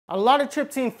A lot of Trip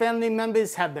Team family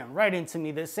members have been writing to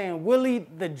me. They're saying, Willy,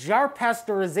 the jar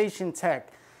pasteurization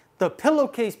tech, the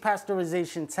pillowcase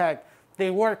pasteurization tech,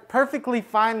 they work perfectly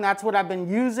fine. That's what I've been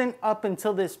using up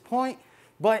until this point.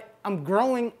 But I'm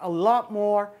growing a lot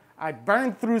more. I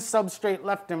burn through substrate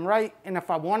left and right. And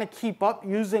if I want to keep up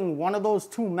using one of those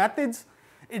two methods,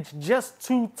 it's just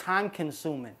too time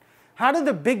consuming. How do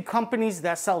the big companies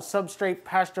that sell substrate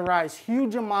pasteurize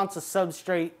huge amounts of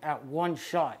substrate at one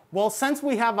shot? Well, since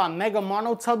we have our Mega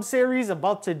Mono Tub series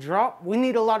about to drop, we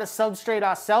need a lot of substrate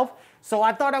ourselves. So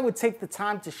I thought I would take the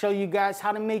time to show you guys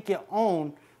how to make your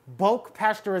own bulk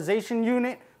pasteurization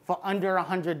unit for under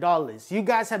 $100. You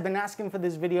guys have been asking for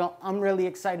this video. I'm really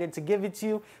excited to give it to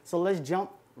you. So let's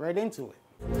jump right into it.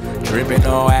 Dripping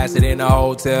on acid in the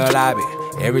hotel lobby.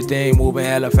 Everything moving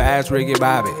hella fast, Ricky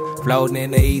Bobby. Floating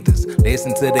in the ethers.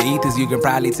 Listen to the ethers, you can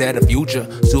probably tell the future.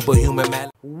 Superhuman man.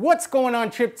 What's going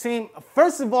on, Trip Team?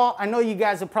 First of all, I know you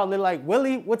guys are probably like,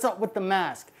 Willy, what's up with the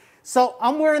mask? So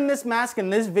I'm wearing this mask in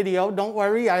this video. Don't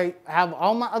worry, I have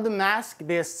all my other masks.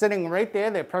 They're sitting right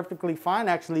there. They're perfectly fine.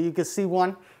 Actually, you can see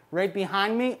one right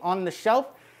behind me on the shelf.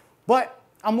 But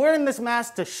I'm wearing this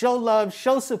mask to show love,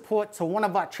 show support to one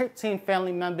of our Trip Team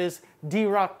family members,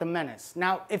 D-Rock the Menace.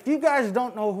 Now, if you guys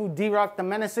don't know who D-Rock the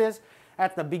Menace is,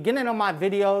 at the beginning of my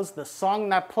videos, the song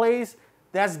that plays,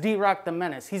 that's D-Rock the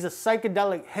Menace. He's a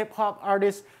psychedelic hip-hop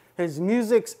artist. His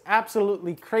music's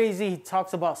absolutely crazy. He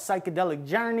talks about psychedelic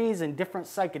journeys and different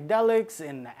psychedelics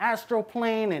and the astral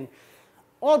plane and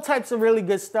all types of really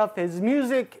good stuff. His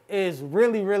music is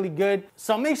really, really good.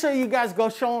 So make sure you guys go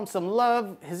show him some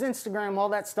love. His Instagram, all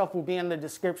that stuff will be in the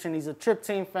description. He's a Trip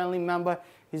Team family member.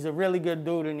 He's a really good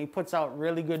dude and he puts out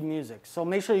really good music. So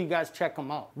make sure you guys check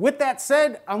him out. With that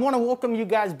said, I want to welcome you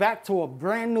guys back to a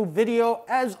brand new video.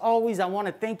 As always, I want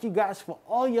to thank you guys for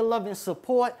all your love and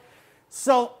support.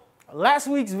 So last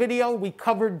week's video, we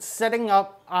covered setting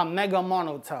up our Mega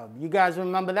Mono Tub. You guys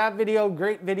remember that video?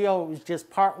 Great video. It was just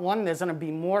part one. There's going to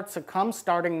be more to come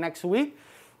starting next week.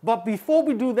 But before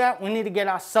we do that, we need to get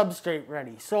our substrate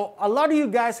ready. So a lot of you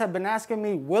guys have been asking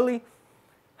me, Willy,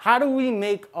 how do we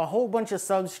make a whole bunch of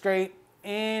substrate?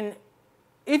 And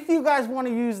if you guys want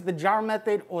to use the jar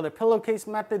method or the pillowcase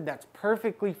method, that's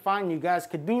perfectly fine. You guys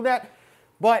could do that.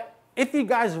 But if you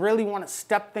guys really want to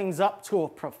step things up to a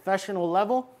professional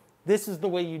level, this is the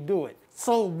way you do it.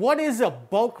 So what is a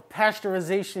bulk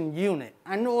pasteurization unit?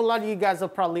 I know a lot of you guys are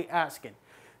probably asking.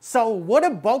 So what a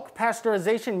bulk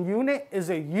pasteurization unit is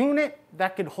a unit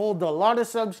that could hold a lot of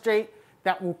substrate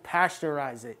that will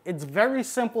pasteurize it. It's very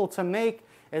simple to make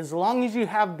as long as you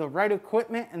have the right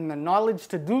equipment and the knowledge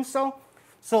to do so.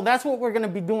 So that's what we're going to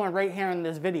be doing right here in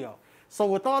this video. So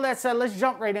with all that said, let's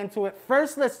jump right into it.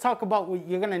 First, let's talk about what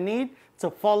you're going to need to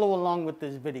follow along with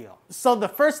this video. So the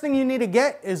first thing you need to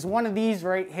get is one of these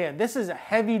right here. This is a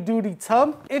heavy duty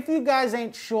tub. If you guys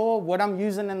ain't sure what I'm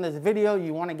using in this video,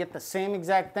 you want to get the same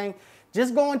exact thing,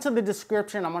 just go into the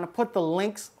description. I'm going to put the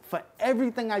links for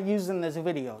everything I use in this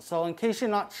video. So in case you're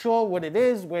not sure what it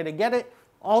is, where to get it,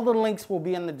 all the links will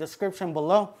be in the description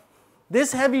below.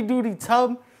 This heavy duty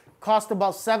tub cost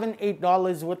about $7,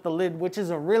 $8 with the lid, which is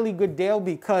a really good deal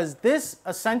because this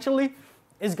essentially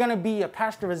is going to be a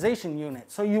pasteurization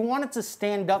unit. So you want it to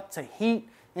stand up to heat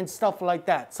and stuff like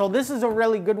that. So this is a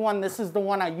really good one. This is the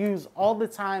one I use all the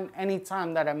time,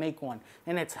 anytime that I make one.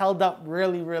 And it's held up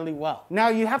really, really well. Now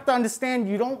you have to understand,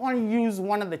 you don't want to use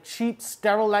one of the cheap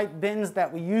Sterilite bins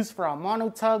that we use for our mono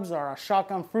tubs or our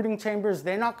shotgun fruiting chambers.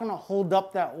 They're not going to hold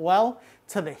up that well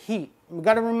to the heat. You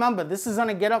got to remember, this is going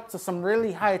to get up to some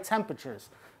really high temperatures.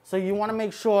 So you want to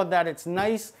make sure that it's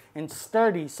nice and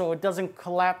sturdy so it doesn't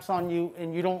collapse on you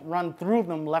and you don't run through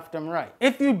them left and right.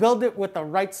 If you build it with the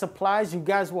right supplies, you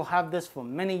guys will have this for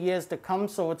many years to come.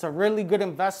 So it's a really good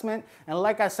investment. And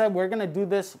like I said, we're going to do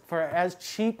this for as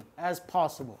cheap as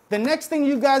possible. The next thing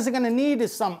you guys are going to need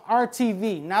is some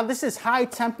RTV. Now this is high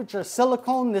temperature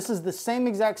silicone. This is the same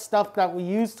exact stuff that we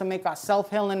use to make our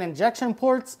self-healing injection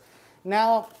ports.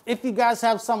 Now, if you guys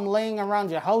have some laying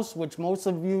around your house, which most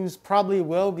of you probably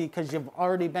will because you've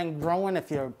already been growing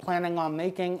if you're planning on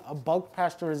making a bulk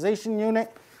pasteurization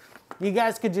unit, you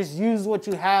guys could just use what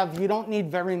you have. You don't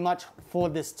need very much for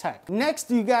this tech.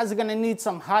 Next, you guys are going to need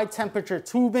some high temperature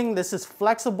tubing. This is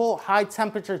flexible high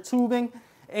temperature tubing.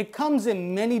 It comes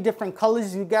in many different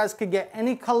colors. You guys could get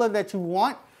any color that you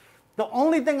want. The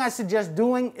only thing I suggest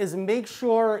doing is make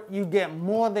sure you get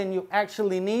more than you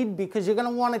actually need because you're going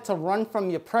to want it to run from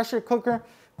your pressure cooker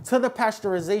to the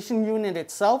pasteurization unit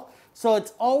itself. So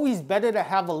it's always better to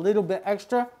have a little bit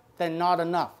extra than not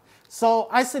enough. So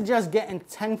I suggest getting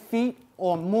 10 feet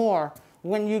or more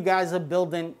when you guys are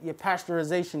building your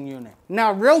pasteurization unit.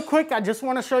 Now, real quick, I just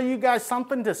want to show you guys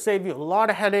something to save you a lot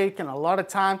of headache and a lot of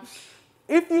time.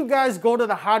 If you guys go to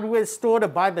the hardware store to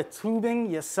buy the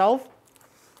tubing yourself,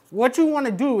 what you want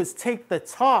to do is take the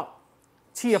top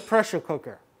to your pressure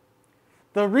cooker.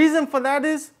 The reason for that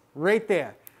is right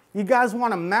there. You guys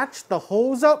want to match the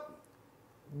hose up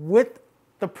with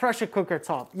the pressure cooker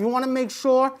top. You want to make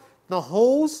sure the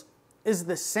hose is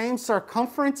the same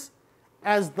circumference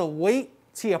as the weight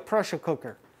to your pressure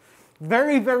cooker.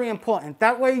 Very, very important.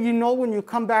 That way you know when you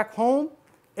come back home,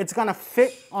 it's going to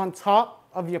fit on top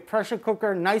of your pressure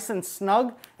cooker nice and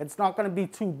snug. It's not going to be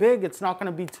too big. It's not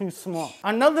going to be too small.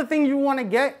 Another thing you want to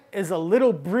get is a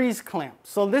little breeze clamp.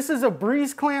 So this is a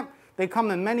breeze clamp. They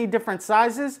come in many different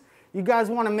sizes. You guys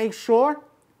want to make sure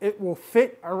it will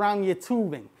fit around your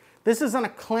tubing. This is going to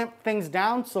clamp things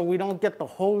down so we don't get the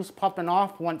hose popping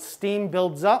off once steam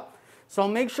builds up. So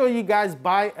make sure you guys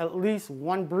buy at least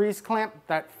one breeze clamp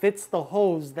that fits the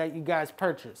hose that you guys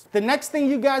purchase. The next thing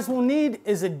you guys will need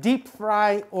is a deep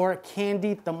fry or a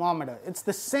candy thermometer. It's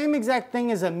the same exact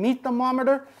thing as a meat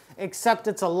thermometer, except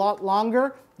it's a lot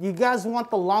longer. You guys want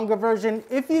the longer version.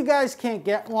 If you guys can't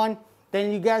get one,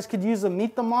 then you guys could use a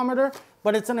meat thermometer,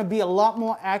 but it's gonna be a lot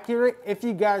more accurate if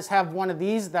you guys have one of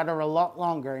these that are a lot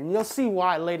longer, and you'll see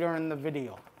why later in the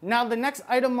video. Now, the next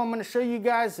item I'm gonna show you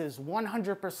guys is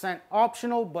 100%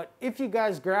 optional, but if you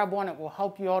guys grab one, it will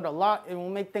help you out a lot. It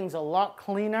will make things a lot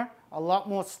cleaner, a lot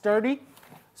more sturdy.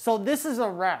 So this is a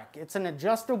rack. It's an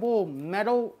adjustable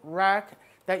metal rack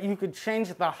that you could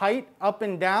change the height up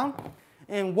and down.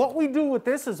 And what we do with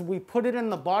this is we put it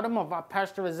in the bottom of our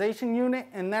pasteurization unit,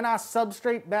 and then our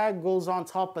substrate bag goes on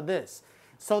top of this.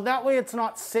 So that way it's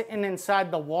not sitting inside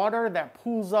the water that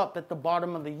pools up at the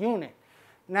bottom of the unit.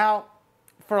 Now,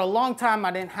 for a long time,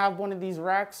 I didn't have one of these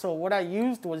racks, so what I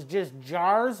used was just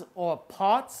jars or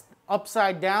pots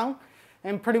upside down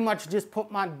and pretty much just put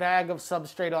my bag of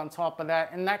substrate on top of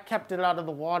that, and that kept it out of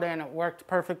the water and it worked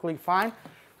perfectly fine.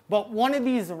 But one of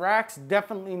these racks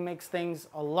definitely makes things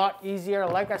a lot easier.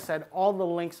 Like I said, all the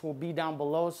links will be down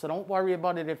below, so don't worry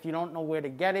about it if you don't know where to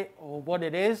get it or what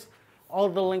it is. All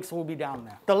the links will be down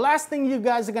there. The last thing you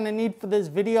guys are gonna need for this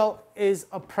video is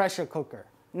a pressure cooker.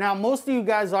 Now, most of you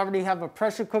guys already have a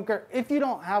pressure cooker. If you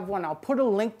don't have one, I'll put a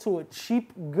link to a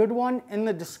cheap, good one in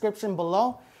the description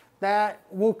below that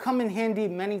will come in handy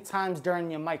many times during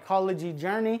your mycology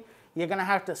journey. You're gonna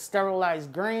have to sterilize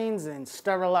grains and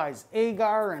sterilize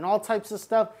agar and all types of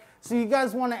stuff. So you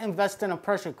guys wanna invest in a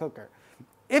pressure cooker.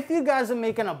 If you guys are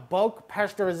making a bulk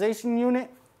pasteurization unit,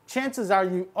 chances are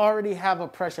you already have a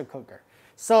pressure cooker.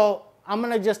 So I'm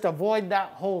gonna just avoid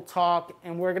that whole talk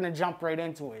and we're gonna jump right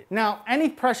into it. Now, any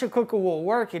pressure cooker will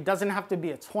work. It doesn't have to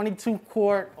be a 22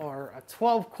 quart or a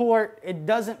 12 quart. It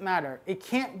doesn't matter. It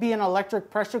can't be an electric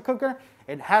pressure cooker.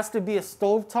 It has to be a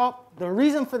stovetop. The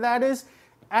reason for that is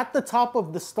at the top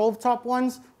of the stovetop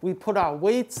ones, we put our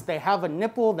weights. They have a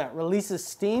nipple that releases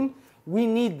steam. We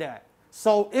need that.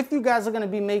 So if you guys are gonna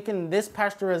be making this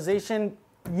pasteurization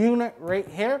unit right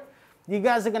here, you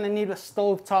guys are gonna need a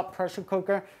stovetop pressure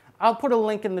cooker. I'll put a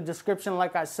link in the description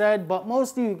like I said, but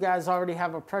most of you guys already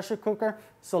have a pressure cooker,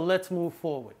 so let's move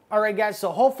forward. All right, guys,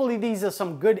 so hopefully these are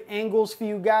some good angles for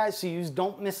you guys so you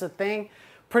don't miss a thing.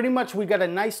 Pretty much we got a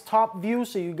nice top view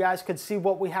so you guys could see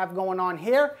what we have going on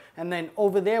here, and then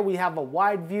over there we have a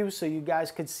wide view so you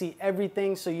guys could see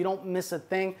everything so you don't miss a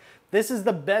thing. This is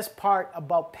the best part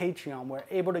about Patreon. We're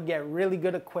able to get really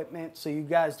good equipment so you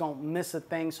guys don't miss a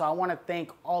thing. So I want to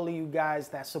thank all of you guys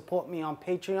that support me on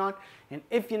Patreon. And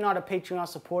if you're not a Patreon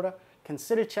supporter,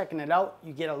 consider checking it out.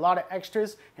 You get a lot of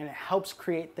extras and it helps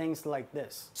create things like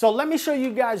this. So let me show you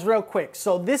guys real quick.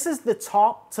 So this is the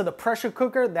top to the pressure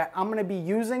cooker that I'm going to be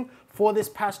using for this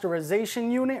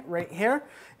pasteurization unit right here.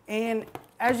 And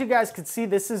as you guys can see,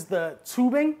 this is the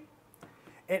tubing.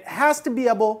 It has to be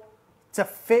able to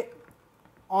fit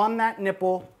on that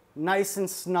nipple nice and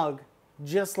snug,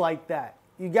 just like that.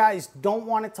 You guys don't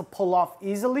want it to pull off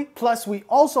easily. Plus we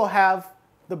also have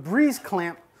the breeze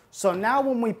clamp. So now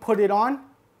when we put it on,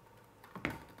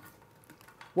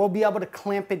 we'll be able to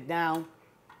clamp it down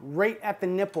right at the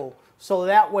nipple. So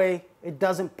that way it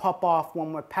doesn't pop off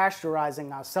when we're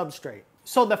pasteurizing our substrate.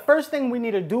 So the first thing we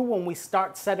need to do when we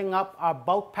start setting up our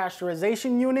bulk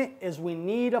pasteurization unit is we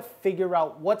need to figure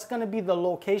out what's going to be the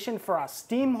location for our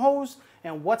steam hose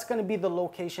and what's going to be the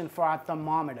location for our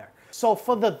thermometer. So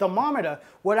for the thermometer,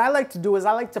 what I like to do is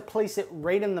I like to place it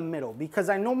right in the middle because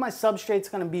I know my substrate's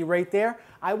going to be right there.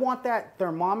 I want that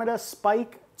thermometer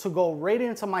spike to go right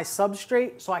into my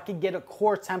substrate so I can get a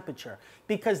core temperature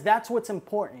because that's what's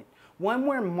important. When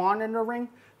we're monitoring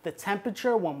the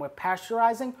temperature when we're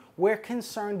pasteurizing, we're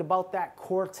concerned about that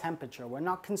core temperature. We're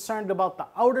not concerned about the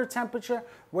outer temperature,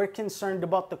 we're concerned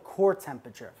about the core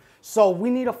temperature. So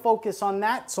we need to focus on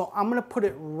that. So I'm gonna put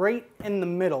it right in the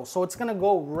middle. So it's gonna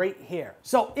go right here.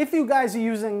 So if you guys are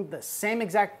using the same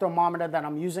exact thermometer that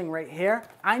I'm using right here,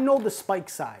 I know the spike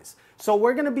size. So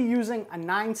we're gonna be using a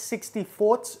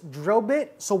 9/64 drill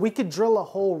bit, so we could drill a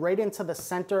hole right into the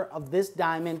center of this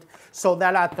diamond so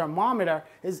that our thermometer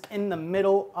is in the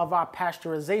middle of our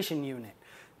pasteurization unit.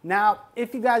 Now,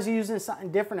 if you guys are using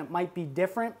something different, it might be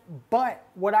different, but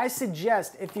what I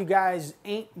suggest, if you guys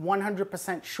ain't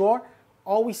 100% sure,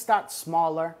 always start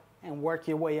smaller and work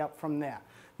your way up from there.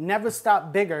 Never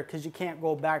start bigger because you can't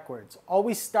go backwards.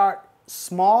 Always start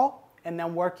small and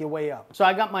then work your way up. So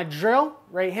I got my drill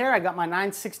right here. I got my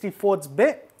 9/64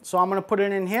 bit. So I'm gonna put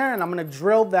it in here and I'm gonna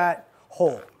drill that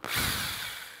hole.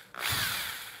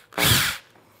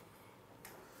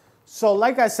 So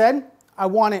like I said, I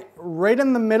want it right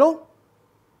in the middle.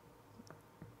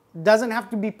 Doesn't have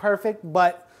to be perfect,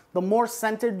 but the more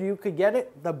centered you could get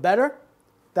it, the better.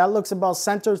 That looks about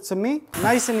centered to me.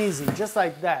 Nice and easy, just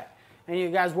like that. And you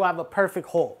guys will have a perfect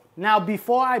hole. Now,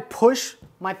 before I push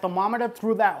my thermometer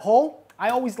through that hole, I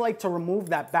always like to remove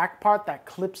that back part that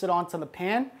clips it onto the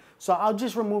pan. So I'll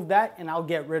just remove that and I'll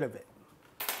get rid of it.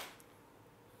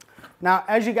 Now,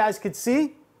 as you guys could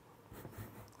see,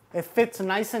 it fits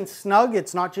nice and snug.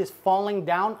 It's not just falling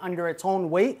down under its own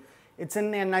weight. It's in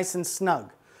there nice and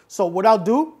snug. So what I'll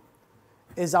do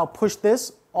is I'll push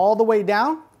this all the way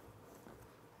down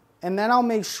and then I'll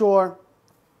make sure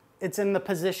it's in the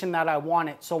position that I want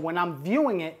it. So when I'm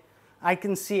viewing it, I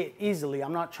can see it easily.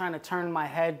 I'm not trying to turn my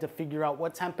head to figure out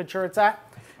what temperature it's at.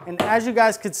 And as you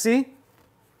guys could see,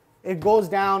 it goes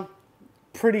down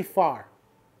pretty far.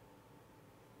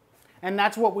 And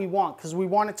that's what we want because we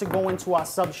want it to go into our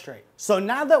substrate. So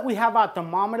now that we have our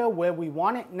thermometer where we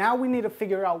want it, now we need to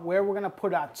figure out where we're gonna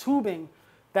put our tubing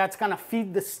that's gonna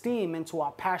feed the steam into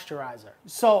our pasteurizer.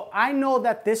 So I know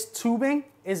that this tubing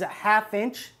is a 1/2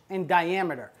 inch in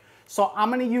diameter. So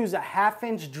I'm gonna use a 1/2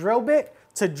 inch drill bit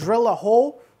to drill a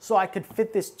hole so I could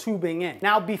fit this tubing in.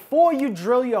 Now before you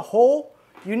drill your hole,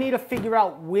 you need to figure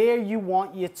out where you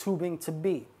want your tubing to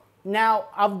be. Now,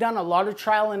 I've done a lot of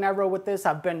trial and error with this.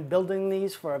 I've been building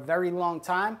these for a very long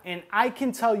time, and I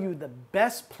can tell you the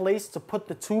best place to put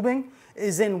the tubing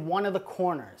is in one of the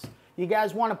corners. You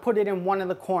guys want to put it in one of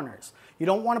the corners. You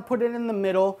don't want to put it in the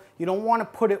middle. You don't want to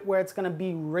put it where it's going to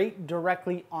be right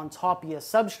directly on top of your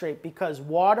substrate because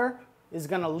water is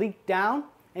going to leak down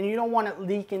and you don't want it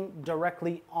leaking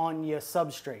directly on your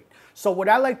substrate. So what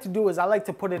I like to do is I like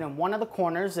to put it in one of the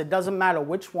corners. It doesn't matter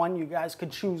which one. You guys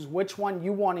could choose which one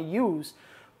you want to use,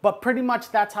 but pretty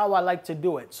much that's how I like to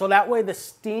do it. So that way the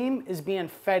steam is being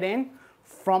fed in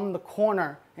from the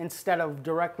corner instead of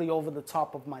directly over the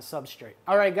top of my substrate.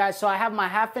 All right, guys, so I have my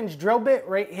 1/2 inch drill bit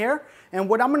right here. And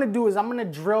what I'm gonna do is I'm gonna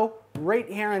drill right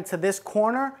here into this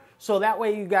corner so that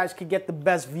way you guys could get the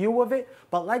best view of it.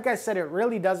 But like I said, it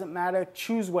really doesn't matter.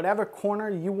 Choose whatever corner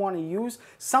you want to use.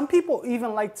 Some people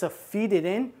even like to feed it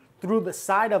in through the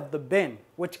side of the bin,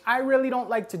 which I really don't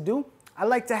like to do. I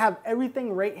like to have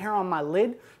everything right here on my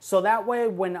lid, so that way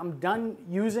when I'm done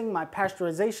using my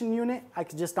pasteurization unit, I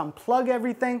can just unplug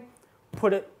everything,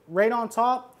 put it right on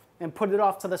top, and put it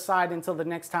off to the side until the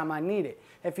next time I need it.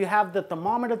 If you have the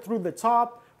thermometer through the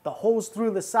top, the holes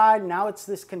through the side, now it's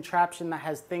this contraption that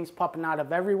has things popping out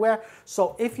of everywhere.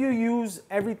 So if you use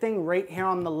everything right here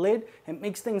on the lid, it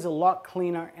makes things a lot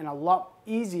cleaner and a lot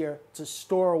easier to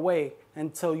store away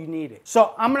until you need it.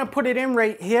 So I'm gonna put it in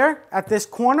right here at this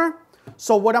corner.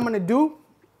 So what I'm gonna do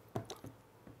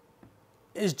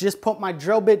is just put my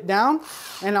drill bit down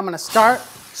and I'm gonna start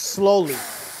slowly.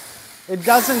 It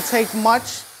doesn't take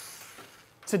much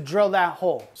to drill that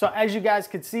hole. So as you guys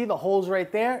can see, the hole's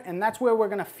right there, and that's where we're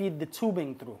gonna feed the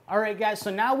tubing through. All right, guys, so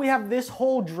now we have this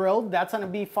hole drilled. That's gonna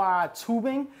be for our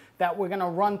tubing that we're gonna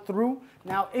run through.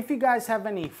 Now, if you guys have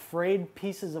any frayed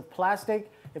pieces of plastic,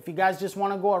 if you guys just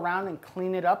wanna go around and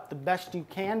clean it up the best you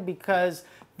can, because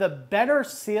the better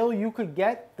seal you could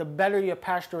get, the better your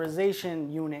pasteurization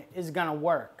unit is gonna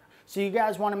work. So you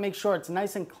guys wanna make sure it's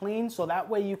nice and clean so that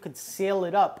way you could seal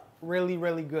it up really,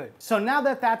 really good. So now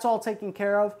that that's all taken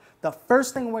care of, the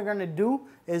first thing we're gonna do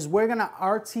is we're gonna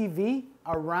RTV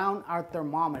around our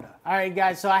thermometer. All right,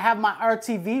 guys, so I have my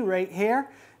RTV right here.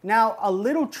 Now, a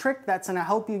little trick that's gonna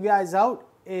help you guys out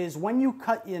is when you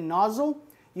cut your nozzle,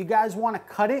 you guys wanna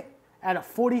cut it at a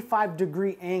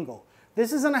 45-degree angle.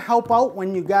 This is gonna help out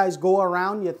when you guys go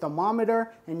around your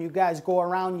thermometer and you guys go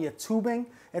around your tubing.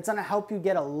 It's gonna help you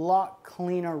get a lot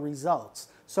cleaner results.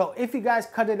 So if you guys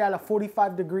cut it at a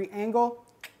 45-degree angle,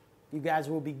 you guys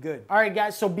will be good. All right,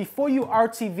 guys, so before you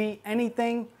RTV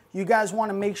anything, you guys want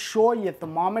to make sure your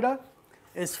thermometer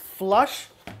is flush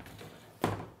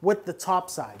with the top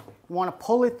side. You want to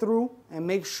pull it through and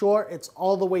make sure it's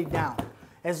all the way down.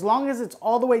 As long as it's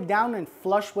all the way down and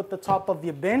flush with the top of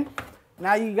your bin,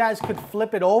 now you guys could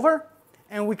flip it over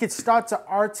and we could start to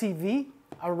RTV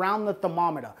around the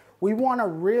thermometer. We want a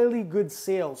really good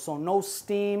seal so no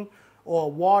steam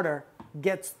or water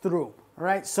gets through. All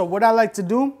right, so what I like to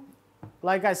do,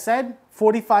 like I said,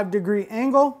 45-degree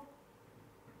angle,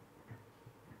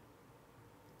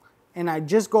 and I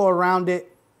just go around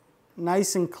it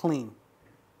nice and clean.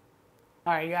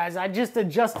 All right, guys, I just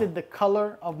adjusted the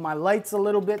color of my lights a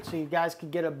little bit so you guys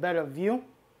could get a better view.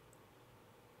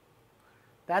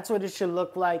 That's what it should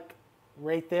look like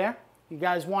right there. You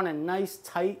guys want a nice,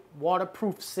 tight,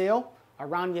 waterproof seal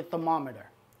around your thermometer,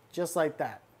 just like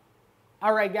that.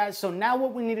 All right, guys, so now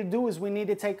what we need to do is we need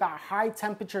to take our high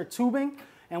temperature tubing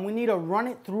and we need to run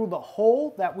it through the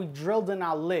hole that we drilled in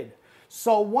our lid.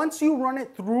 So once you run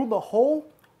it through the hole,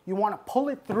 you want to pull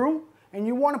it through, and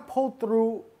you want to pull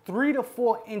through 3 to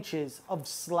 4 inches of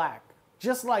slack,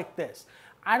 just like this.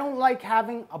 I don't like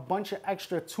having a bunch of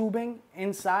extra tubing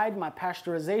inside my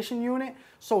pasteurization unit,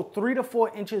 so 3 to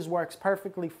 4 inches works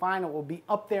perfectly fine. It will be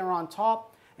up there on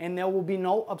top, and there will be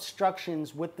no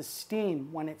obstructions with the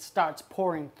steam when it starts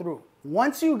pouring through.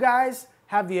 Once you guys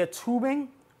have your tubing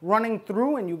running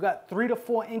through and you got 3 to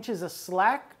 4 inches of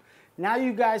slack, now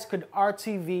you guys could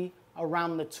RTV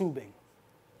around the tubing.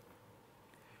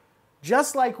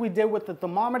 Just like we did with the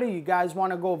thermometer, you guys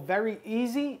want to go very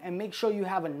easy and make sure you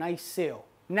have a nice seal.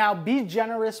 Now be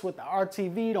generous with the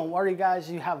RTV. Don't worry, guys,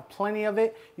 you have plenty of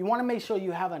it. You want to make sure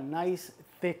you have a nice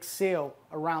thick seal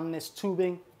around this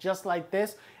tubing, just like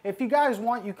this. If you guys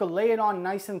want, you could lay it on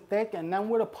nice and thick, and then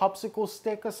with a popsicle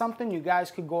stick or something, you guys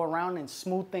could go around and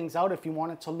smooth things out if you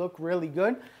want it to look really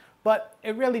good. But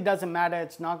it really doesn't matter.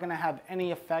 It's not going to have any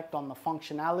effect on the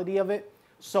functionality of it.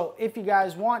 So if you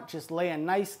guys want, just lay a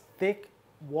nice thick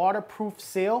waterproof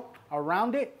seal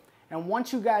around it. And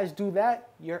once you guys do that,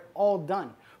 you're all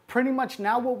done. Pretty much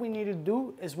now what we need to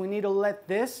do is we need to let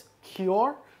this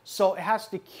cure. So it has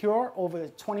to cure over a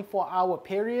 24-hour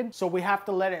period. So we have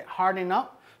to let it harden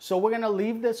up. So we're going to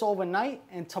leave this overnight,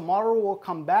 and tomorrow we'll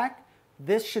come back.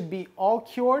 This should be all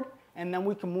cured, and then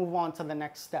we can move on to the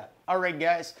next step. All right,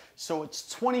 guys, so it's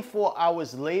 24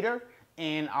 hours later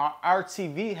and our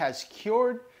RTV has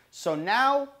cured. So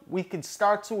now we can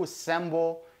start to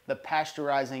assemble the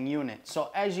pasteurizing unit.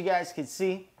 So as you guys can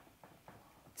see,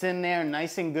 it's in there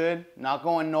nice and good, not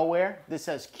going nowhere. This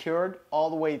has cured all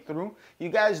the way through. You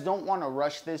guys don't want to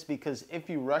rush this, because if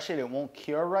you rush it, it won't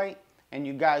cure right. And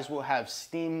you guys will have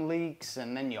steam leaks,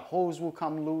 and then your hose will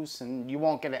come loose and you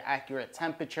won't get an accurate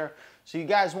temperature. So you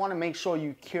guys want to make sure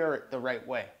you cure it the right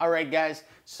way. All right, guys,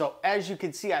 so as you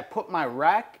can see, I put my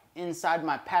rack inside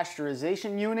my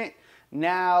pasteurization unit.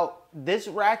 Now, this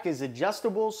rack is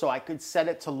adjustable, so I could set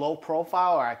it to low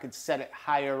profile or I could set it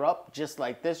higher up, just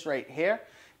like this right here.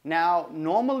 Now,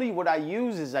 normally what I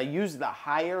use is I use the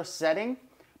higher setting,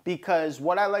 because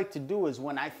what I like to do is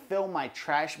when I fill my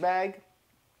trash bag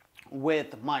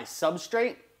with my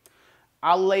substrate,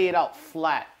 I'll lay it out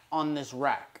flat on this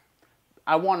rack.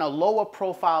 I want a lower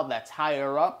profile that's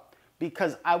higher up,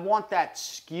 because I want that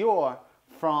skewer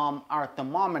from our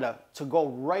thermometer to go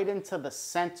right into the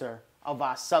center of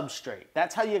our substrate.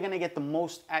 That's how you're going to get the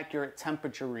most accurate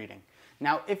temperature reading.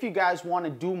 Now, if you guys want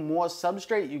to do more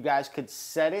substrate, you guys could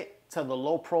set it to the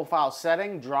low profile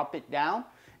setting, drop it down,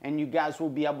 and you guys will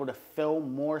be able to fill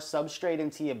more substrate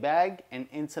into your bag and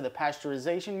into the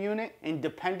pasteurization unit. And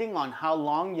depending on how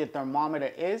long your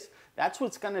thermometer is, that's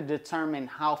what's going to determine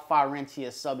how far into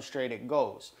your substrate it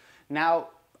goes. Now,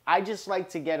 I just like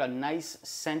to get a nice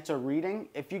center reading.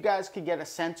 If you guys could get a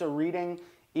center reading,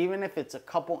 even if it's a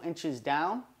couple inches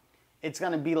down, it's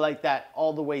going to be like that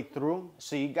all the way through.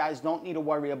 So you guys don't need to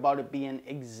worry about it being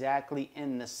exactly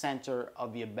in the center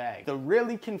of your bag. The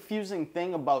really confusing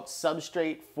thing about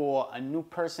substrate for a new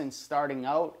person starting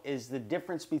out is the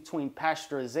difference between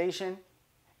pasteurization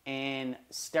and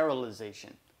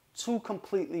sterilization. Two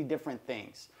completely different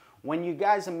things. When you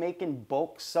guys are making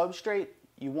bulk substrate,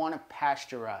 you want to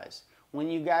pasteurize. When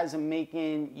you guys are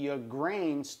making your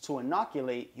grains to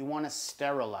inoculate, you want to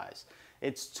sterilize.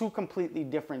 It's two completely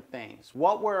different things.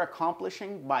 What we're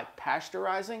accomplishing by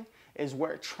pasteurizing is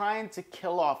we're trying to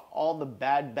kill off all the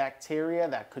bad bacteria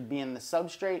that could be in the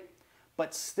substrate,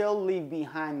 but still leave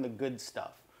behind the good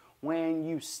stuff. When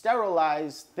you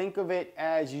sterilize, think of it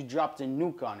as you dropped a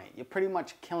nuke on it. You're pretty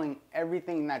much killing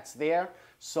everything that's there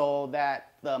so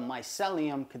that the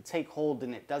mycelium could take hold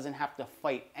and it doesn't have to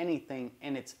fight anything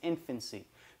in its infancy.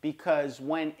 because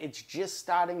when it's just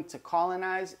starting to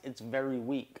colonize, it's very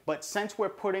weak. But since we're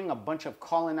putting a bunch of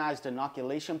colonized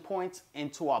inoculation points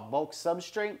into our bulk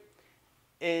substrate,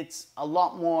 it's a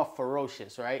lot more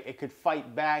ferocious, right? It could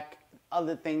fight back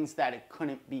other things that it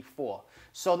couldn't before.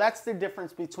 So that's the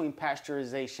difference between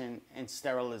pasteurization and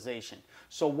sterilization.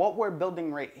 So what we're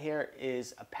building right here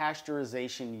is a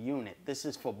pasteurization unit. This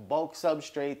is for bulk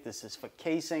substrate, this is for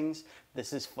casings,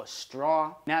 this is for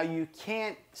straw. Now you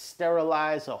can't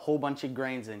sterilize a whole bunch of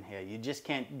grains in here. You just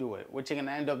can't do it. What you're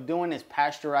gonna end up doing is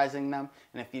pasteurizing them.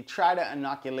 And if you try to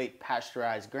inoculate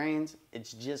pasteurized grains,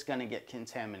 it's just gonna get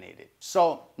contaminated.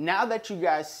 So now that you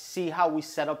guys see how we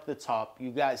set up the top,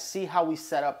 you guys see how we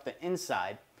set up the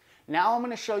inside, now I'm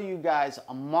gonna show you guys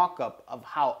a mock-up of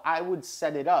how I would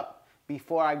set it up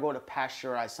before I go to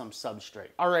pasteurize some substrate.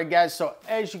 All right guys, so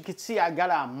as you can see, I got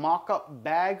a mock-up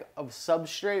bag of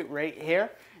substrate right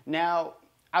here. Now,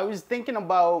 I was thinking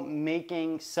about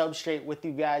making substrate with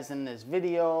you guys in this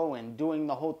video and doing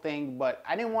the whole thing, but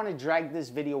I didn't want to drag this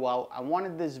video out. I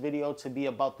wanted this video to be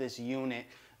about this unit,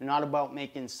 not about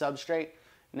making substrate.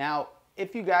 Now,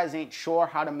 if you guys ain't sure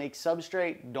how to make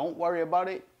substrate, don't worry about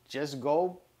it. Just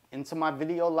go into my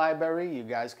video library. You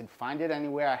guys can find it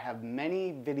anywhere. I have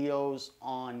many videos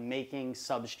on making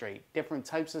substrate, different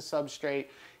types of substrate,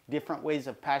 different ways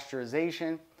of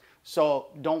pasteurization. So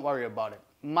don't worry about it.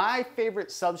 My favorite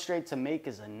substrate to make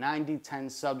is a 90-10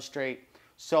 substrate.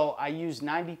 So I use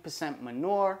 90%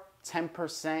 manure,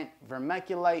 10%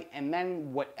 vermiculite, and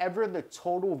then whatever the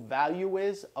total value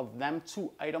is of them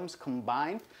two items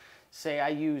combined. Say I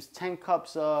use 10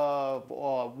 cups of,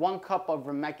 or 1 cup of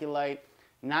vermiculite,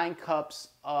 9 cups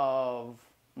of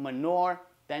manure,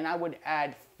 then I would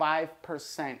add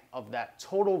 5% of that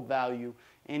total value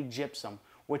in gypsum,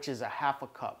 which is a half a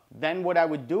cup. Then what I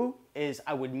would do is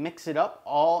I would mix it up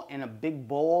all in a big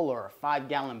bowl or a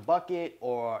 5-gallon bucket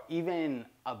or even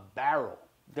a barrel,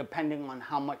 depending on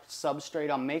how much substrate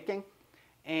I'm making.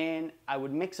 And I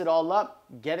would mix it all up,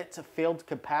 get it to filled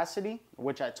capacity,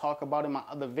 which I talk about in my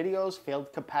other videos.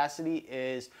 Filled capacity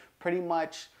is pretty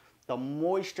much the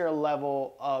moisture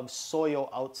level of soil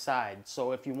outside.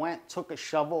 So if you took a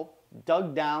shovel,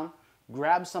 dug down,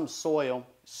 grabbed some soil,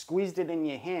 squeezed it in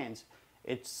your hands,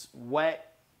 it's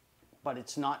wet, but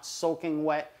it's not soaking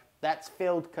wet, that's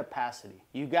filled capacity.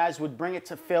 You guys would bring it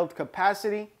to filled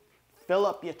capacity, fill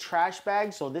up your trash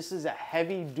bag. So this is a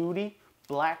heavy duty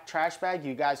black trash bag.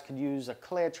 You guys could use a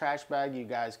clear trash bag, you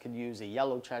guys could use a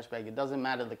yellow trash bag, it doesn't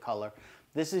matter the color.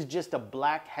 This is just a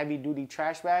black heavy duty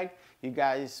trash bag. You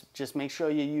guys just make sure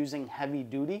you're using heavy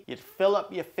duty. You'd fill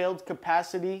up your filled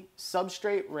capacity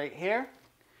substrate right here.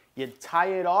 You'd tie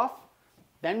it off.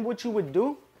 Then what you would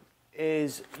do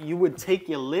is you would take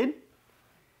your lid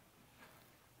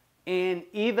and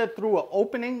either through an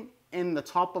opening in the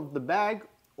top of the bag,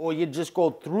 or you just go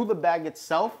through the bag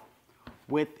itself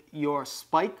with your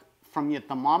spike from your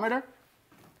thermometer.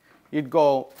 You'd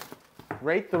go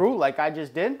right through like I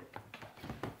just did.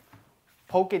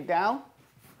 Poke it down,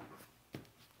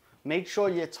 make sure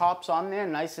your top's on there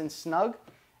nice and snug,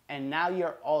 and now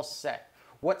you're all set.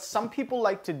 What some people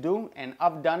like to do, and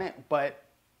I've done it, but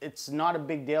it's not a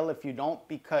big deal if you don't,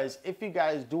 because if you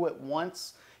guys do it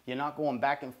once, you're not going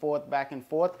back and forth,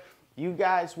 you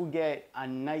guys will get a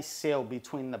nice seal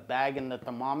between the bag and the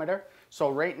thermometer. So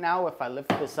right now, if I lift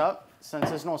this up, since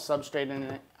there's no substrate in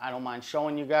it, I don't mind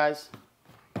showing you guys.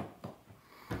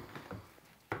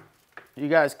 You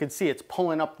guys can see it's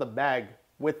pulling up the bag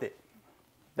with it.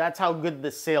 That's how good the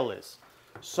seal is.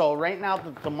 So right now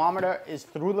the thermometer is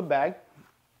through the bag.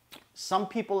 Some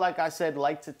people, like I said,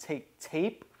 like to take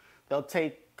tape. They'll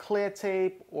take clear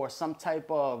tape or some type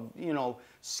of,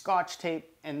 Scotch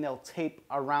tape, and they'll tape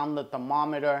around the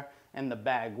thermometer and the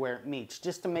bag where it meets,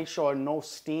 just to make sure no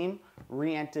steam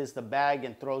re-enters the bag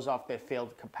and throws off their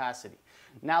filled capacity.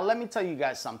 Now let me tell you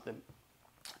guys something.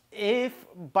 If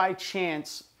by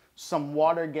chance some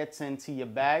water gets into your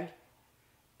bag,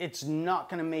 it's not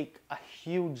gonna make a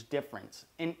huge difference.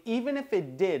 And even if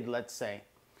it did, let's say,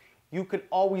 you could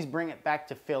always bring it back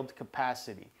to filled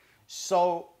capacity.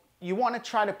 So you wanna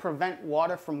try to prevent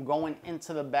water from going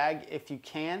into the bag if you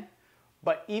can,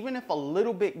 but even if a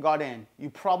little bit got in, you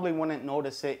probably wouldn't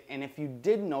notice it. And if you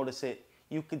did notice it,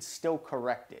 you could still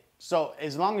correct it. So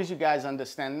as long as you guys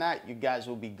understand that, you guys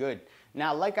will be good.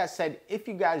 Now, like I said, if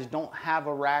you guys don't have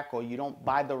a rack or you don't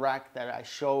buy the rack that I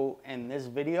show in this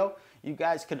video, you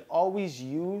guys could always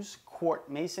use quart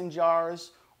mason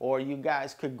jars, or you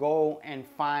guys could go and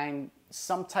find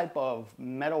some type of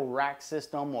metal rack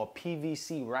system or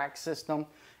PVC rack system,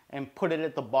 and put it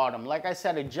at the bottom. Like I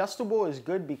said, adjustable is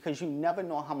good because you never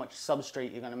know how much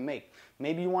substrate you're gonna make.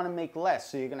 Maybe you wanna make less,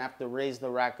 so you're gonna have to raise the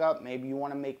rack up. Maybe you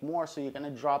wanna make more, so you're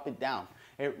gonna drop it down.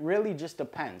 It really just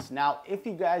depends. Now, if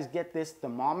you guys get this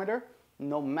thermometer,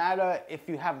 no matter if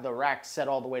you have the rack set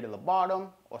all the way to the bottom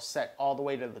or set all the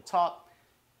way to the top,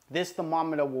 this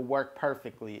thermometer will work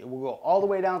perfectly. It will go all the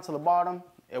way down to the bottom.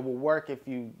 It will work if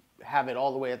you have it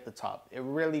all the way at the top. It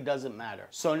really doesn't matter.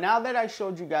 So now that I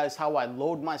showed you guys how I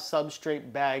load my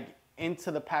substrate bag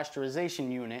into the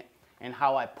pasteurization unit and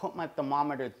how I put my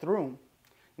thermometer through,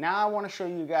 now I want to show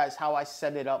you guys how I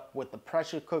set it up with the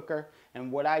pressure cooker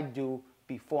and what I do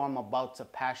before I'm about to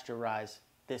pasteurize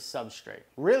this substrate.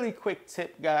 Really quick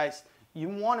tip, guys. You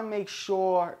want to make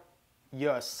sure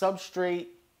your substrate,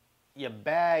 your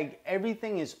bag,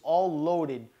 everything is all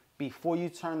loaded before you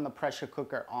turn the pressure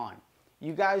cooker on.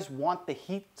 You guys want the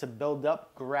heat to build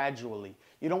up gradually.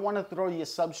 You don't want to throw your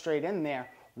substrate in there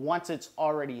once it's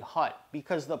already hot,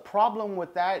 because the problem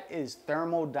with that is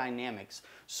thermodynamics.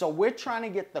 So we're trying to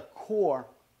get the core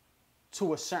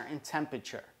to a certain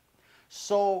temperature.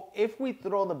 So if we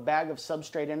throw the bag of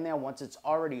substrate in there once it's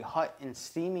already hot and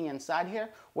steamy inside here,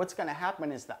 what's going to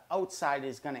happen is the outside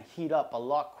is going to heat up a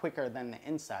lot quicker than the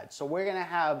inside. So we're going to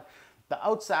have the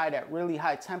outside at really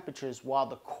high temperatures while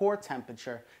the core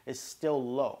temperature is still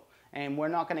low. And we're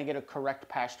not going to get a correct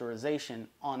pasteurization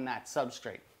on that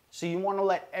substrate. So you want to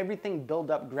let everything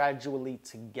build up gradually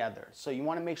together. So you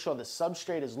want to make sure the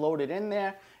substrate is loaded in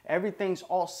there, everything's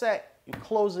all set, you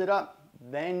close it up,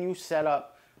 then you set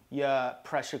up your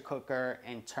pressure cooker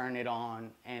and turn it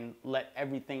on and let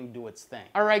everything do its thing.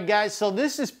 All right, guys, so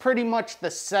this is pretty much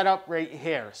the setup right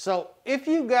here. So if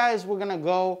you guys were going to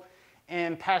go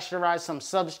and pasteurize some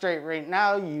substrate right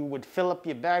now, you would fill up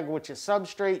your bag with your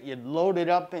substrate, you'd load it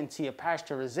up into your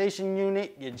pasteurization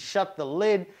unit, you'd shut the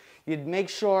lid, you'd make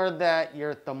sure that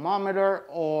your thermometer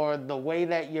or the way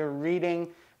that you're reading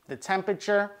the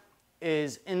temperature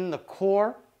is in the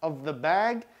core of the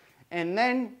bag, and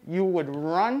then you would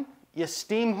run your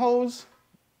steam hose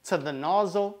to the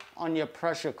nozzle on your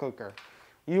pressure cooker.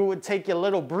 You would take your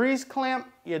little breeze clamp,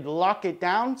 you'd lock it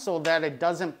down so that it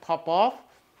doesn't pop off.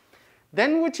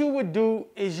 Then what you would do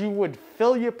is you would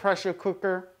fill your pressure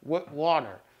cooker with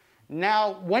water.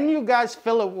 Now, when you guys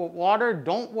fill it with water,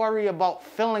 don't worry about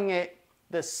filling it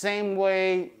the same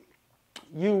way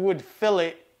you would fill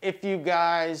it if you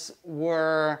guys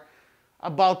were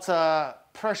about to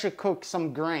pressure cook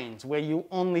some grains, where you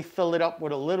only fill it up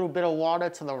with a little bit of water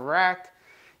to the rack.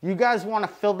 You guys want to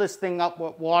fill this thing up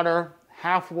with water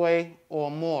halfway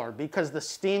or more, because the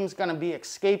steam's going to be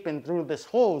escaping through this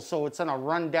hose, so it's going to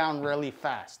run down really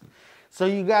fast. So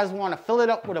you guys want to fill it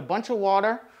up with a bunch of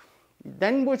water.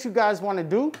 Then what you guys want to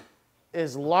do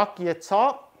is lock your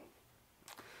top.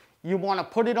 You want to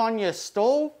put it on your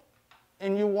stove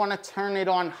and you want to turn it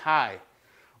on high.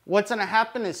 What's going to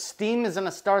happen is steam is going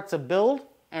to start to build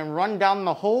and run down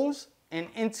the hose and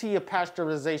into your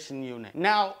pasteurization unit.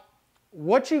 Now,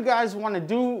 what you guys want to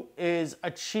do is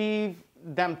achieve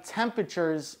them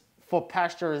temperatures for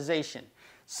pasteurization.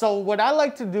 So what I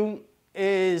like to do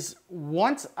is,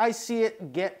 once I see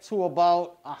it get to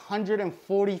about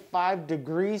 145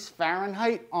 degrees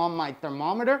Fahrenheit on my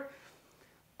thermometer,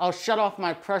 I'll shut off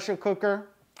my pressure cooker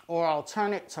or I'll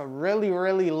turn it to really,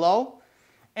 really low,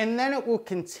 and then it will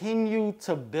continue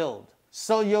to build.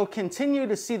 So you'll continue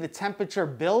to see the temperature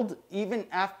build even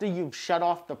after you've shut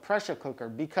off the pressure cooker,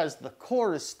 because the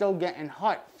core is still getting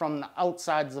hot from the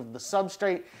outsides of the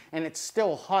substrate and it's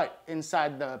still hot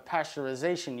inside the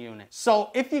pasteurization unit.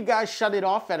 So if you guys shut it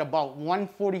off at about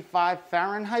 145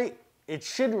 Fahrenheit, it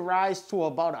should rise to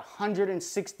about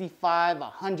 165,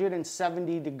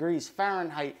 170 degrees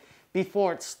Fahrenheit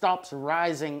before it stops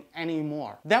rising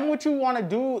anymore. Then what you want to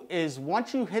do is,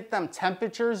 once you hit them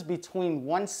temperatures between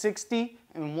 160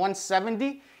 and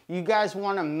 170, you guys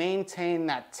want to maintain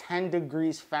that 10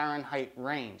 degrees Fahrenheit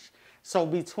range. So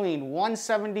between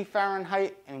 170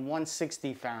 Fahrenheit and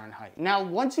 160 Fahrenheit. Now,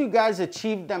 once you guys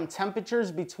achieve them temperatures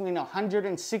between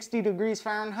 160 degrees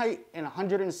Fahrenheit and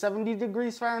 170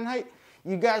 degrees Fahrenheit,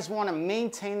 you guys want to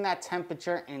maintain that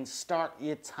temperature and start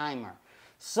your timer.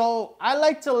 So I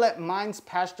like to let mine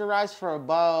pasteurize for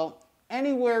about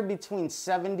anywhere between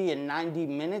 70 and 90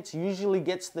 minutes, usually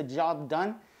gets the job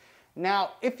done.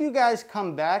 Now, if you guys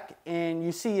come back and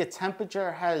you see your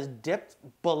temperature has dipped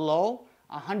below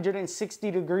 160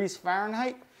 degrees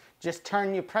Fahrenheit, just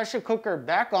turn your pressure cooker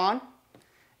back on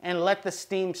and let the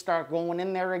steam start going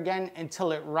in there again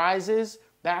until it rises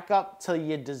back up to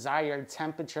your desired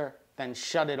temperature, then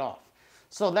shut it off.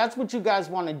 So that's what you guys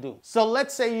want to do. So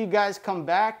let's say you guys come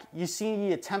back, you see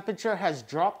your temperature has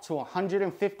dropped to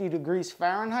 150 degrees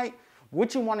Fahrenheit.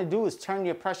 What you want to do is turn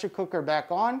your pressure cooker back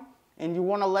on, and you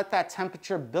want to let that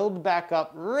temperature build back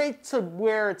up right to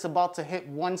where it's about to hit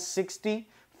 160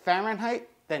 Fahrenheit.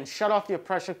 Then shut off your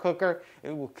pressure cooker.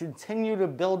 It will continue to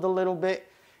build a little bit,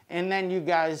 and then you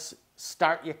guys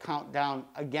start your countdown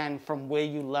again from where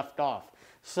you left off.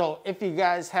 So if you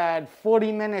guys had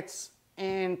 40 minutes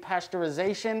in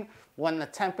pasteurization when the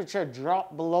temperature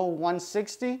dropped below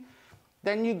 160,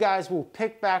 then you guys will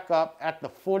pick back up at the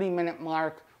 40-minute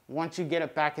mark once you get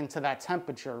it back into that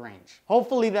temperature range.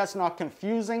 Hopefully that's not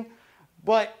confusing,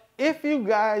 but if you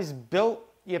guys built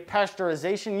your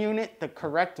pasteurization unit the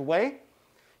correct way,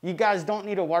 you guys don't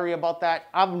need to worry about that.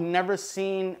 I've never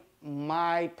seen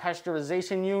my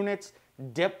pasteurization units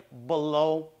dip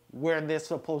below where they're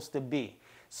supposed to be.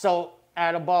 So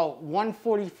at about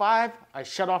 145, I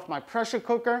shut off my pressure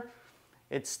cooker.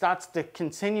 It starts to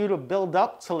continue to build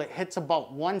up till it hits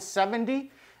about 170.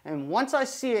 And once I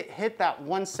see it hit that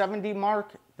 170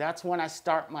 mark, that's when I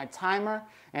start my timer.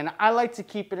 And I like to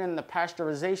keep it in the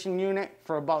pasteurization unit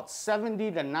for about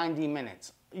 70 to 90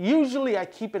 minutes. Usually I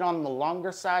keep it on the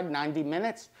longer side, 90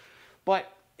 minutes.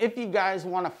 But if you guys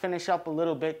want to finish up a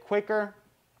little bit quicker,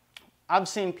 I've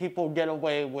seen people get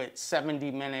away with 70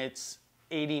 minutes,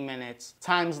 80 minutes,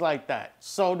 times like that.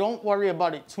 So don't worry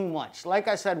about it too much. Like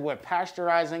I said, we're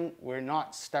pasteurizing, we're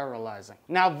not sterilizing.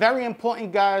 Now, very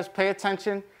important, guys, pay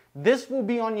attention. This will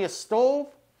be on your stove.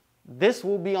 This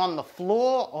will be on the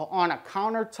floor or on a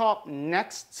countertop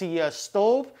next to your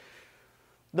stove.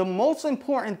 The most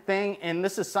important thing, and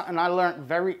this is something I learned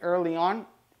very early on,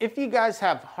 if you guys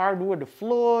have hardwood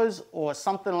floors or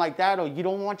something like that, or you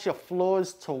don't want your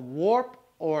floors to warp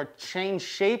or change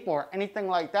shape or anything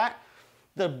like that,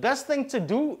 the best thing to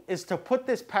do is to put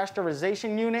this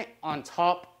pasteurization unit on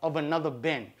top of another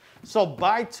bin. So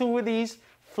buy 2 of these,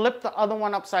 flip the other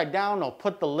one upside down or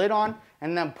put the lid on,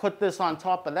 and then put this on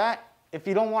top of that. If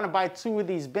you don't want to buy 2 of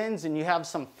these bins and you have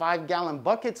some 5-gallon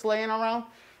buckets laying around,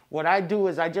 what I do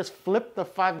is I just flip the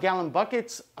 5-gallon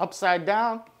buckets upside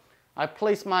down. I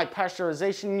place my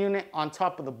pasteurization unit on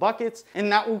top of the buckets,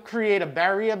 and that will create a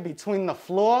barrier between the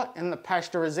floor and the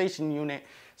pasteurization unit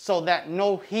so that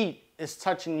no heat is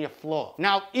touching your floor.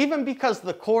 Now, even because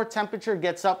the core temperature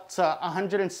gets up to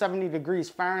 170 degrees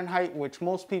Fahrenheit, which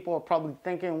most people are probably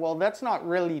thinking, well, that's not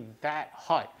really that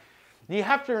hot. You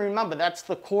have to remember that's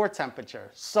the core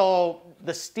temperature. So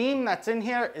the steam that's in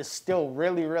here is still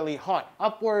really, really hot,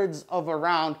 upwards of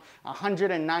around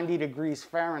 190 degrees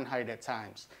Fahrenheit at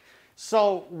times.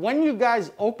 So when you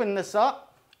guys open this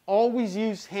up, always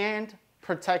use hand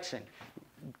protection.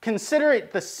 Consider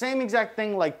it the same exact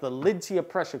thing like the lid to your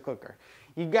pressure cooker.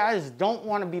 You guys don't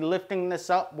want to be lifting this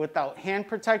up without hand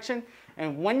protection.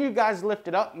 And when you guys lift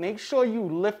it up, make sure you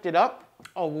lift it up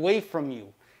away from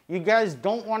you. You guys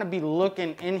don't want to be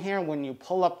looking in here when you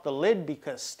pull up the lid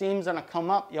because steam's going to come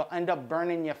up. You'll end up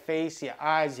burning your face, your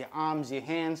eyes, your arms, your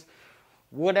hands,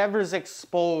 whatever's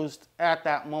exposed at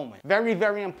that moment. Very,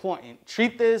 very important.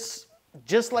 Treat this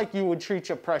just like you would treat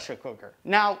your pressure cooker.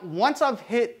 Now, once I've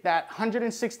hit that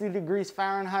 160 degrees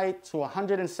Fahrenheit to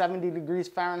 170 degrees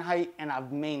Fahrenheit, and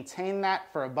I've maintained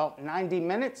that for about 90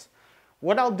 minutes,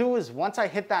 what I'll do is once I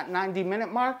hit that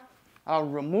 90-minute mark, I'll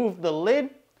remove the lid.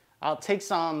 I'll take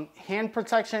some hand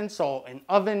protection, so an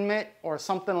oven mitt or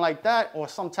something like that, or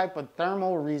some type of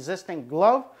thermal resistant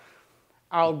glove.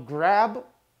 I'll grab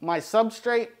my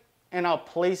substrate and I'll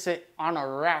place it on a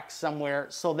rack somewhere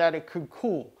so that it could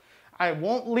cool. I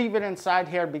won't leave it inside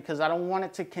here because I don't want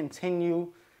it to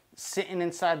continue sitting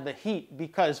inside the heat,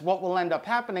 because what will end up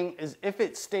happening is if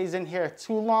it stays in here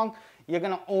too long, you're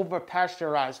gonna over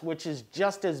pasteurize, which is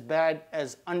just as bad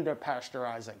as under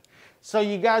pasteurizing. So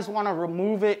you guys wanna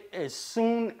remove it as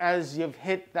soon as you've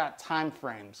hit that time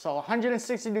frame. So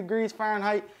 160 degrees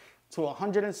Fahrenheit to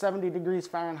 170 degrees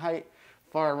Fahrenheit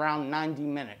for around 90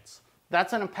 minutes.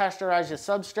 That's gonna pasteurize your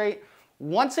substrate.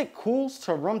 Once it cools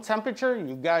to room temperature,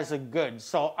 you guys are good.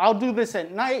 So I'll do this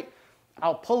at night.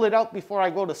 I'll pull it out before I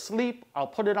go to sleep. I'll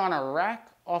put it on a rack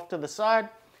off to the side,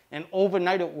 and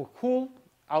overnight it will cool.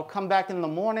 I'll come back in the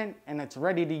morning and it's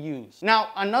ready to use. Now,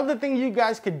 another thing you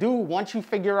guys could do once you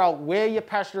figure out where your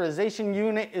pasteurization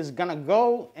unit is gonna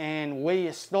go and where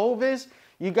your stove is,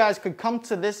 you guys could come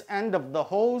to this end of the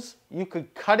hose. You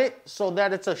could cut it so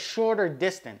that it's a shorter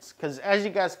distance, because as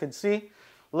you guys could see,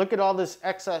 look at all this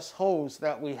excess hose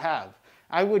that we have.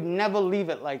 I would never leave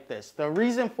it like this. The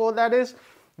reason for that is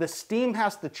the steam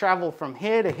has to travel from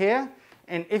here to here.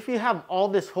 And if you have all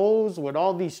this hose with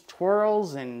all these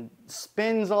twirls and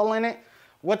spins all in it,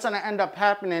 what's gonna end up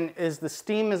happening is the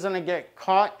steam is gonna get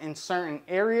caught in certain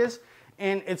areas,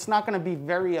 and it's not gonna be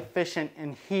very efficient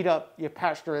and heat up your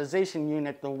pasteurization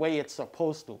unit the way it's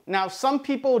supposed to. Now, some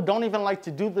people don't even like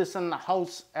to do this in the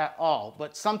house at all,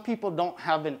 but some people don't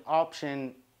have an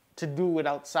option to do it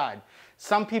outside.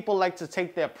 Some people like to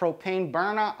take their propane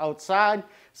burner outside,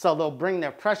 so they'll bring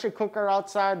their pressure cooker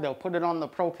outside, they'll put it on the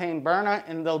propane burner,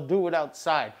 and they'll do it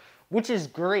outside, which is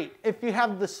great. If you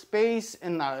have the space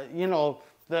and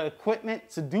the equipment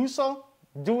to do so,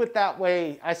 do it that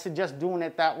way. I suggest doing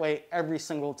it that way every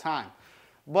single time.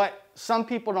 But some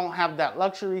people don't have that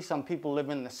luxury. Some people live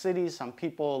in the city. Some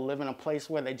people live in a place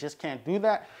where they just can't do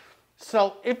that.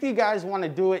 So if you guys want to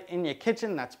do it in your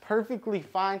kitchen, that's perfectly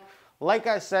fine. Like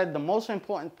I said, the most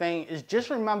important thing is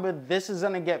just remember this is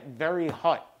going to get very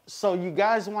hot. So you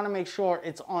guys want to make sure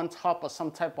it's on top of some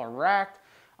type of rack,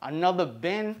 another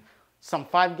bin, some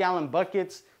 5-gallon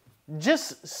buckets,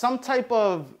 just some type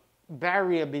of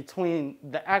barrier between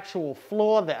the actual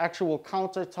floor, the actual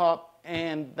countertop,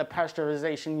 and the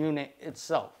pasteurization unit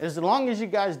itself. As long as you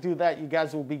guys do that, you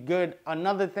guys will be good.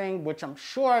 Another thing, which I'm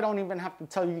sure I don't even have to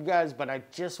tell you guys, but I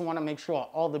just want to make sure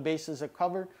all the bases are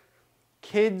covered: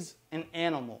 kids and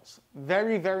animals.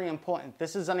 Very, very important.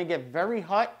 This is going to get very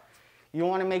hot. You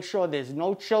want to make sure there's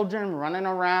no children running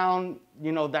around,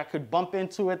 that could bump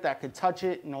into it, that could touch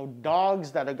it. No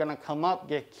dogs that are going to come up,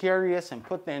 get curious, and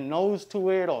put their nose to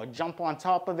it or jump on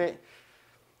top of it.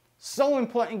 So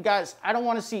important, guys. I don't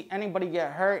want to see anybody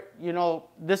get hurt.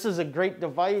 This is a great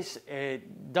device.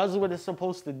 It does what it's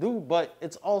supposed to do, but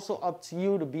it's also up to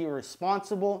you to be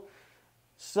responsible.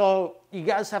 So you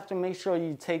guys have to make sure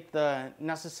you take the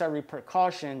necessary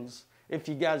precautions if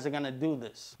you guys are gonna do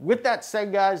this. With that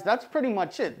said, guys, that's pretty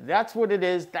much it. That's what it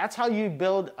is. That's how you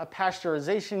build a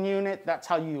pasteurization unit. That's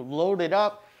how you load it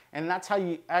up, and that's how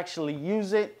you actually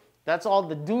use it. That's all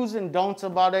the do's and don'ts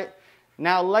about it.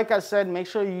 Now, like I said, make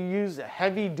sure you use a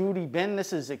heavy duty bin.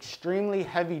 This is extremely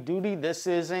heavy duty. This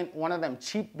isn't one of them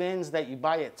cheap bins that you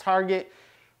buy at Target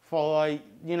for,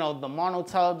 the mono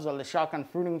tubs or the shotgun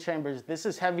fruiting chambers. This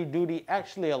is heavy duty.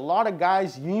 Actually, a lot of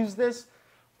guys use this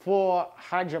for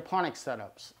hydroponic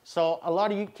setups. So a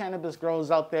lot of you cannabis growers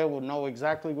out there will know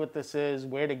exactly what this is,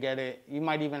 where to get it. You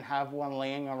might even have one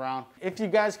laying around. If you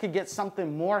guys could get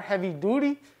something more heavy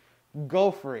duty, go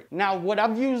for it. Now, what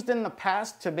I've used in the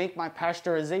past to make my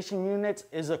pasteurization units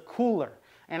is a cooler.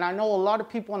 And I know a lot of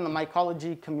people in the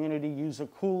mycology community use a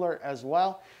cooler as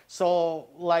well. So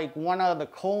like one of the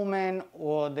Coleman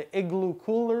or the Igloo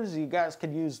coolers, you guys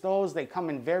could use those. They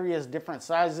come in various different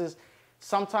sizes.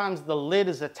 Sometimes the lid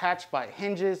is attached by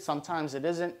hinges, sometimes it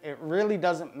isn't. It really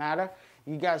doesn't matter.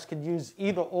 You guys could use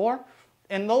either or,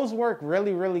 and those work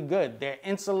really, really good. They're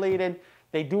insulated.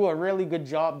 They do a really good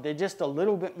job. They're just a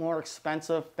little bit more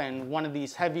expensive than one of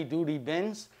these heavy duty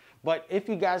bins. But if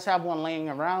you guys have one laying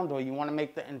around or you want to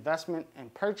make the investment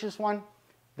and purchase one,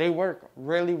 they work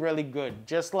really, really good.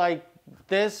 Just like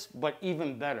this, but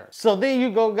even better. So there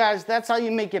you go, guys. That's how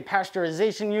you make your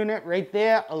pasteurization unit right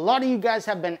there. A lot of you guys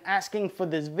have been asking for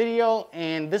this video,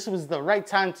 and this was the right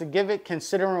time to give it,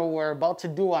 considering we're about to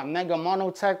do our Mega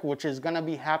Monotech, which is going to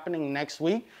be happening next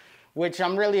week, which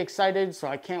I'm really excited. So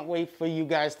I can't wait for you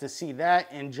guys to see that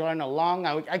and join along.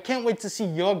 I can't wait to see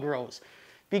your grows,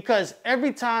 because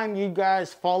every time you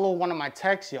guys follow one of my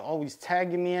techs, you're always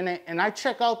tagging me in it, and I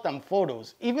check out them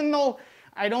photos. Even though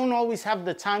I don't always have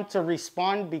the time to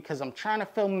respond because I'm trying to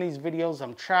film these videos,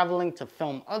 I'm traveling to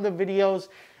film other videos,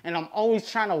 and I'm always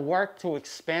trying to work to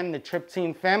expand the Trip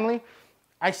Team family,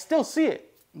 I still see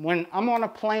it. When I'm on a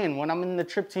plane, when I'm in the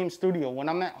Trip Team studio, when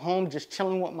I'm at home just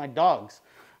chilling with my dogs,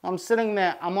 I'm sitting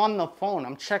there, I'm on the phone,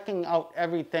 I'm checking out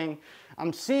everything.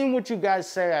 I'm seeing what you guys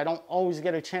say. I don't always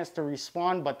get a chance to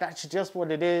respond, but that's just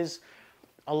what it is.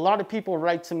 A lot of people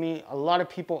write to me, a lot of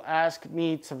people ask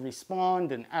me to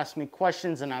respond and ask me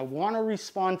questions, and I want to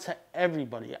respond to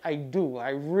everybody. I do, I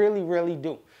really, really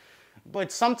do.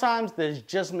 But sometimes there's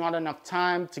just not enough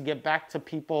time to get back to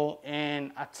people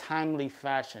in a timely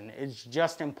fashion. It's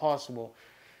just impossible.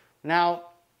 Now,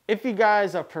 if you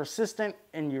guys are persistent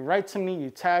and you write to me, you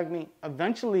tag me,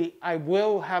 eventually I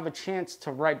will have a chance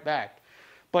to write back.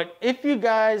 But if you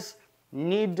guys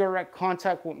need direct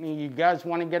contact with me, you guys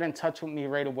want to get in touch with me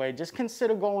right away, just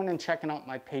consider going and checking out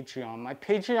my Patreon. My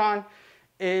Patreon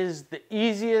is the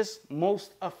easiest,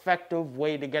 most effective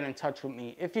way to get in touch with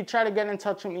me. If you try to get in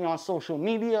touch with me on social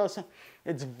media,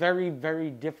 it's very, very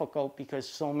difficult because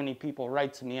so many people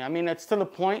write to me. I mean, it's to the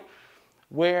point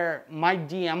where my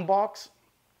DM box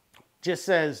just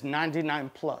says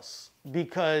 99 plus.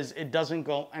 because it doesn't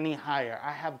go any higher.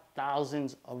 I have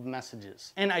thousands of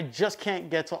messages and I just can't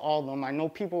get to all of them. I know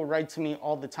people write to me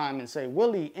all the time and say,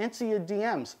 Willy, answer your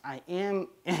DMs. I am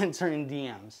answering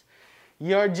DMs.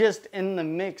 You're just in the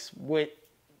mix with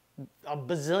a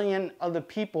bazillion other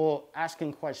people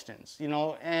asking questions, you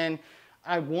know, and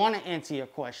I want to answer your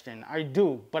question. I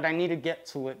do, but I need to get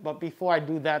to it. But before I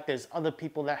do that, there's other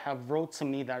people that have wrote to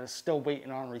me that are still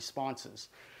waiting on responses.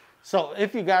 So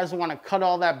if you guys want to cut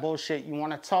all that bullshit, you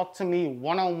want to talk to me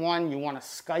one-on-one, you want to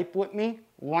Skype with me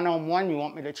one-on-one, you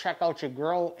want me to check out your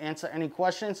girl, answer any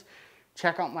questions,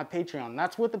 check out my Patreon.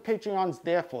 That's what the Patreon's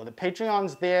there for. The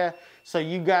Patreon's there so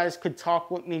you guys could talk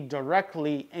with me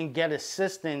directly and get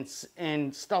assistance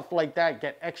and stuff like that,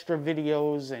 get extra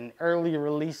videos and early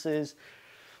releases.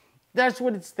 That's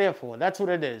what it's there for. That's what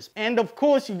it is. And of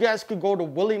course, you guys could go to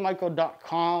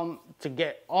willymyco.com to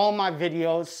get all my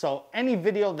videos. So any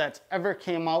video that's ever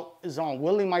came out is on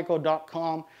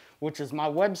willymyco.com, which is my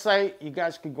website. You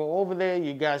guys could go over there.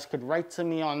 You guys could write to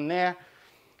me on there.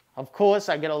 Of course,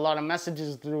 I get a lot of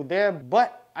messages through there,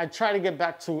 but I try to get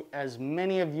back to as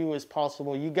many of you as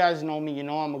possible. You guys know me. You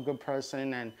know I'm a good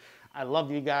person, and I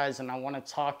love you guys, and I want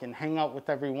to talk and hang out with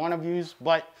every one of you,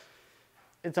 but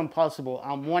it's impossible.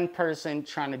 I'm one person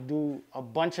trying to do a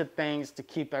bunch of things to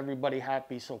keep everybody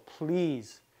happy, so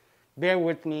please bear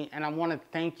with me, and I want to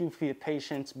thank you for your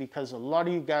patience because a lot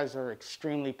of you guys are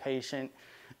extremely patient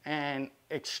and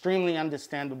extremely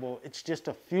understandable. It's just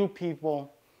a few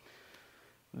people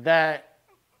that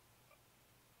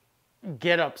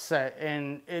get upset,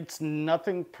 and it's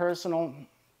nothing personal.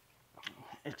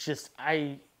 It's just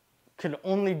I could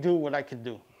only do what I could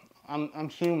do. I'm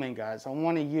human, guys. I'm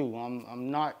one of you.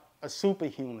 I'm not a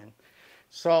superhuman.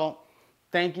 So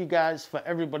thank you guys for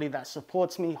everybody that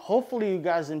supports me. Hopefully you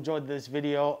guys enjoyed this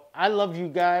video. I love you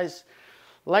guys.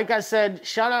 Like I said,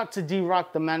 shout out to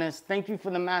D-Rock the Menace. Thank you for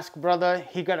the mask, brother.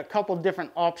 He got a couple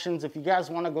different options. If you guys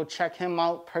want to go check him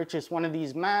out, purchase one of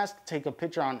these masks, take a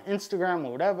picture on Instagram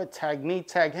or whatever, tag me,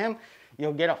 tag him.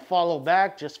 You'll get a follow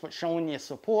back just for showing your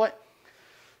support.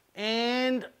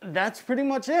 And that's pretty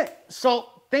much it.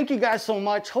 So thank you guys so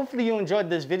much. Hopefully you enjoyed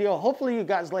this video. Hopefully you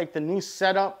guys like the new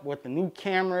setup with the new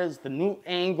cameras, the new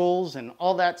angles and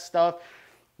all that stuff.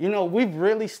 You know, we've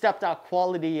really stepped our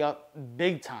quality up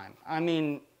big time. I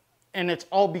mean, and it's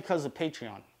all because of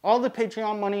Patreon. All the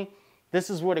Patreon money, this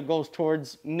is what it goes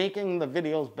towards making the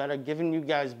videos better, giving you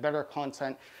guys better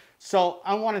content. So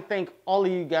I want to thank all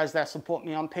of you guys that support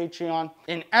me on Patreon.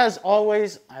 And as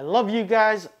always, I love you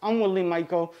guys. I'm Willy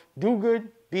Myco. Do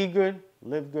good, be good,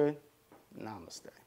 live good. Namaste.